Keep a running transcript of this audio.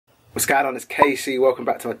What's going on? It's Casey. Welcome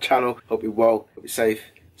back to my channel. Hope you're well, hope you're safe.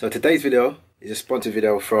 So today's video is a sponsored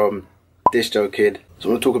video from DistroKid. So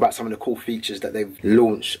I want to talk about some of the cool features that they've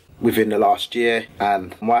launched within the last year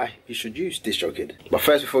and why you should use DistroKid. But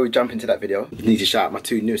first, before we jump into that video, I need to shout out my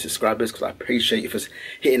two new subscribers because I appreciate you for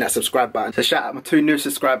hitting that subscribe button. So shout out my two new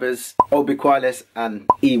subscribers, Obi Qualis and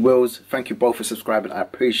E Wills. Thank you both for subscribing. I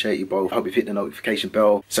appreciate you both. I hope you've hit the notification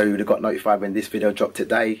bell so you would have got notified when this video dropped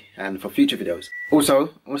today and for future videos. Also,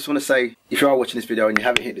 I just want to say, if you are watching this video and you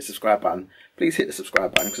haven't hit the subscribe button, please hit the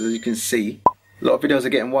subscribe button because as you can see, a lot of videos are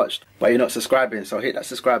getting watched, but you're not subscribing, so hit that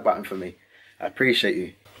subscribe button for me. I appreciate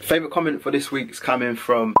you. Favourite comment for this week is coming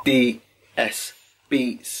from DS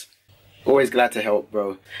Beats. Always glad to help,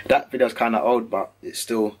 bro. That video's kind of old, but it's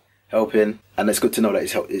still helping, and it's good to know that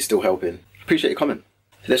it's still helping. Appreciate your comment.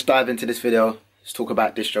 So let's dive into this video. Let's talk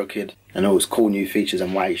about DistroKid and all its cool new features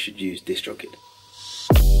and why you should use DistroKid.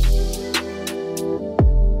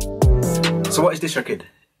 So what is DistroKid?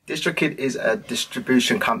 DistroKid is a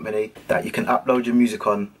distribution company that you can upload your music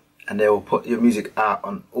on and they will put your music out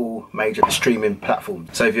on all major streaming platforms.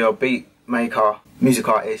 So if you're a beat maker, music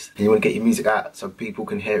artist, and you want to get your music out so people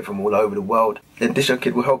can hear it from all over the world, then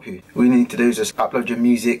DistroKid will help you. All you need to do is just upload your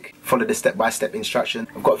music, follow the step-by-step instruction.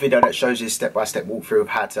 I've got a video that shows you step-by-step walkthrough of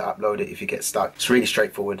how to upload it if you get stuck. It's really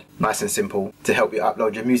straightforward, nice and simple to help you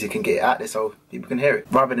upload your music and get it out there so people can hear it,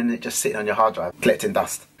 rather than it just sitting on your hard drive, collecting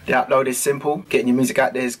dust. The upload is simple, getting your music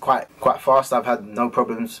out there is quite fast. I've had no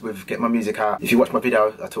problems with getting my music out. If you watch my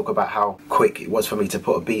video, I talk about how quick it was for me to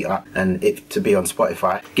put a beat up and it to be on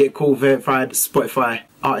Spotify. Get a cool verified Spotify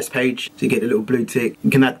artist page, so you get the little blue tick. You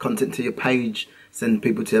can add content to your page, send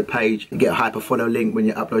people to your page, and get a hyper follow link when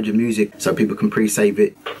you upload your music so people can pre-save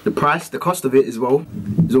it. The cost of it as well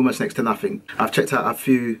is almost next to nothing. I've checked out a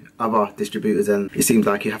few other distributors and it seems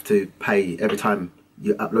like you have to pay every time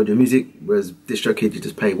you upload your music, whereas DistroKid you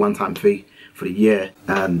just pay a one-time fee for the year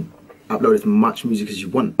and upload as much music as you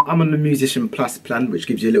want. I'm on the Musician Plus plan, which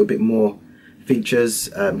gives you a little bit more features,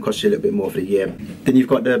 costs you a little bit more for the year. Then you've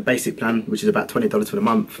got the basic plan, which is about $20 for the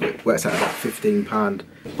month. It works out about £15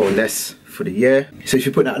 or less for the year. So if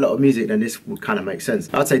you're putting out a lot of music, then this would kind of make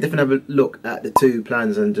sense. I'd say definitely have a look at the two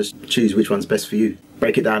plans and just choose which one's best for you.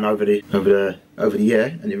 Break it down over the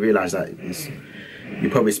year, and you realise that you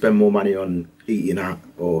probably spend more money on eating out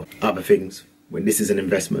or other things when this is an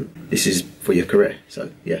investment. This is for your career, so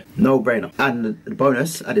yeah, no brainer. And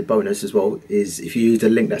the added bonus as well, is if you use the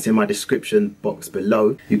link that's in my description box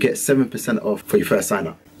below, you get 7% off for your first sign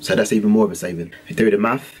up. So that's even more of a saving. If you do the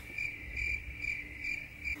math,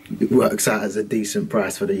 it works out as a decent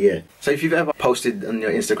price for the year. So if you've ever posted on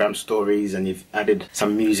your Instagram stories and you've added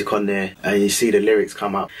some music on there and you see the lyrics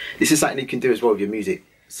come up, this is something you can do as well with your music.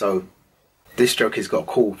 So DistroKid's got a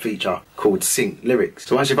cool feature called Sync Lyrics.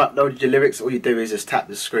 So once you've uploaded your lyrics, all you do is just tap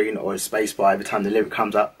the screen or a space bar every time the lyric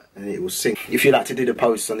comes up and it will sync. If you like to do the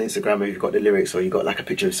posts on Instagram where you've got the lyrics or you've got like a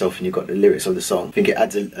picture of yourself and you've got the lyrics of the song, I think it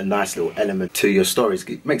adds a nice little element to your stories.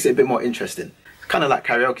 It makes it a bit more interesting. It's kind of like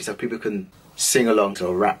karaoke, so people can sing along to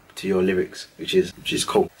or rap to your lyrics, which is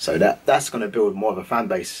cool. So that's going to build more of a fan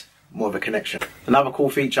base, more of a connection. Another cool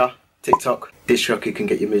feature, TikTok. DistroKid can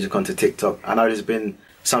get your music onto TikTok. I know there's been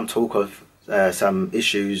some talk of some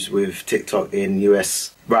issues with TikTok in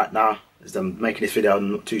US right now. As I'm making this video,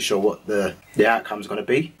 I'm not too sure what the outcome is going to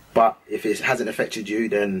be, but if it hasn't affected you,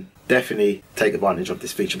 then definitely take advantage of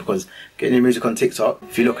this feature, because getting your music on TikTok,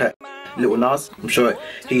 if you look at Lil Nas, I'm sure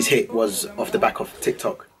his hit was off the back of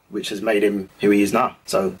TikTok, which has made him who he is now.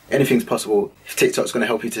 So anything's possible. If TikTok's going to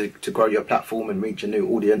help you to grow your platform and reach a new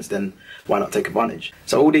audience, then why not take advantage?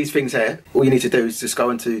 So all these things here, all you need to do is just go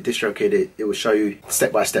into DistroKid. It will show you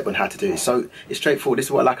step by step on how to do it. So it's straightforward. This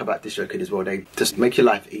is what I like about DistroKid as well. They just make your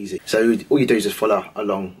life easy. So all you do is just follow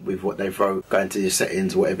along with what they wrote, go into your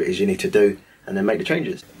settings, whatever it is you need to do, and then make the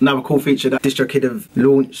changes. Another cool feature that DistroKid have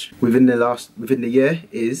launched within the year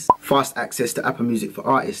is fast access to Apple Music for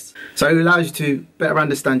artists. So it allows you to better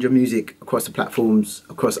understand your music across the platforms,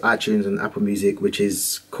 across iTunes and Apple Music, which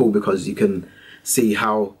is cool because you can see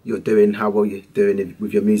how you're doing, how well you're doing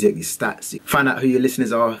with your music, your stats. Find out who your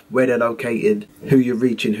listeners are, where they're located, who you're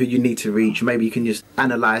reaching, who you need to reach. Maybe you can just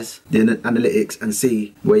analyze the analytics and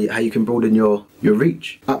see how you can broaden your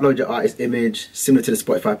reach. Upload your artist image, similar to the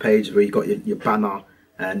Spotify page where you got your banner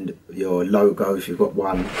and your logo if you've got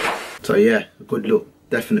one. So yeah, a good look,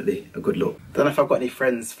 definitely a good look. Don't know if I've got any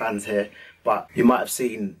fans here, but you might have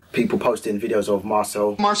seen people posting videos of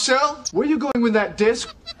Marcel. Marcel, where are you going with that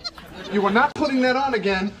disc? You are not putting that on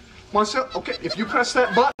again. Marcel, okay, if you press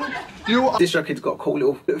that button, you are... DistroKid's got a cool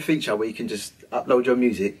little feature where you can just upload your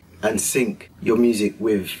music and sync your music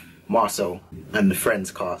with Marcel and the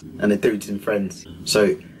Friends cast and the dudes in Friends.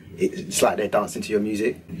 So it's like they're dancing to your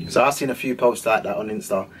music. So I've seen a few posts like that on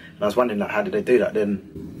Insta, and I was wondering like, how did they do that?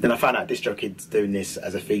 Then I found out DistroKid's doing this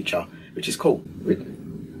as a feature, which is cool.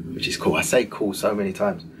 Which is cool. I say cool so many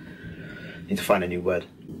times. Need to find a new word.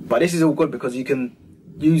 But this is all good because you can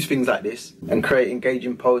use things like this and create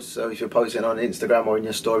engaging posts. So if you're posting on Instagram or in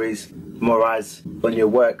your stories, more eyes on your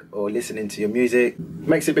work or listening to your music,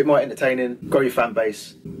 makes it a bit more entertaining, grow your fan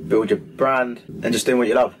base, build your brand, and just doing what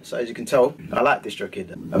you love. So as you can tell, I like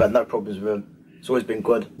DistroKid. I've had no problems with him. It's always been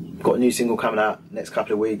good. Got a new single coming out next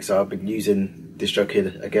couple of weeks, so I've been using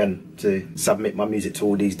DistroKid again to submit my music to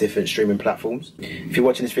all these different streaming platforms. If you're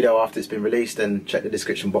watching this video after it's been released, then check the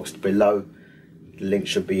description box below. The link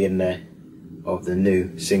should be in there of the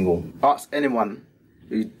new single. Ask anyone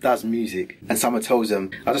who does music and someone tells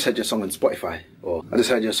them, I just heard your song on Spotify, or I just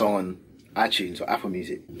heard your song on iTunes or Apple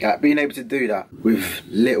Music. Being able to do that with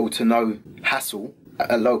little to no hassle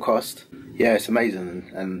at a low cost, yeah, it's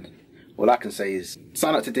amazing. And all I can say is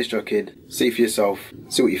sign up to DistroKid, see for yourself,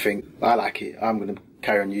 see what you think. I like it. I'm going to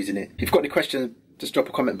carry on using it. If you've got any questions, just drop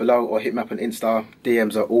a comment below or hit me up on Insta.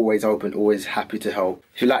 DMs are always open, always happy to help.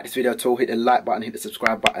 If you like this video at all, hit the like button, hit the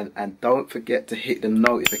subscribe button, and don't forget to hit the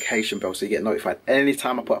notification bell so you get notified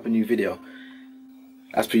anytime I put up a new video.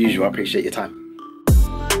 As per usual, I appreciate your time.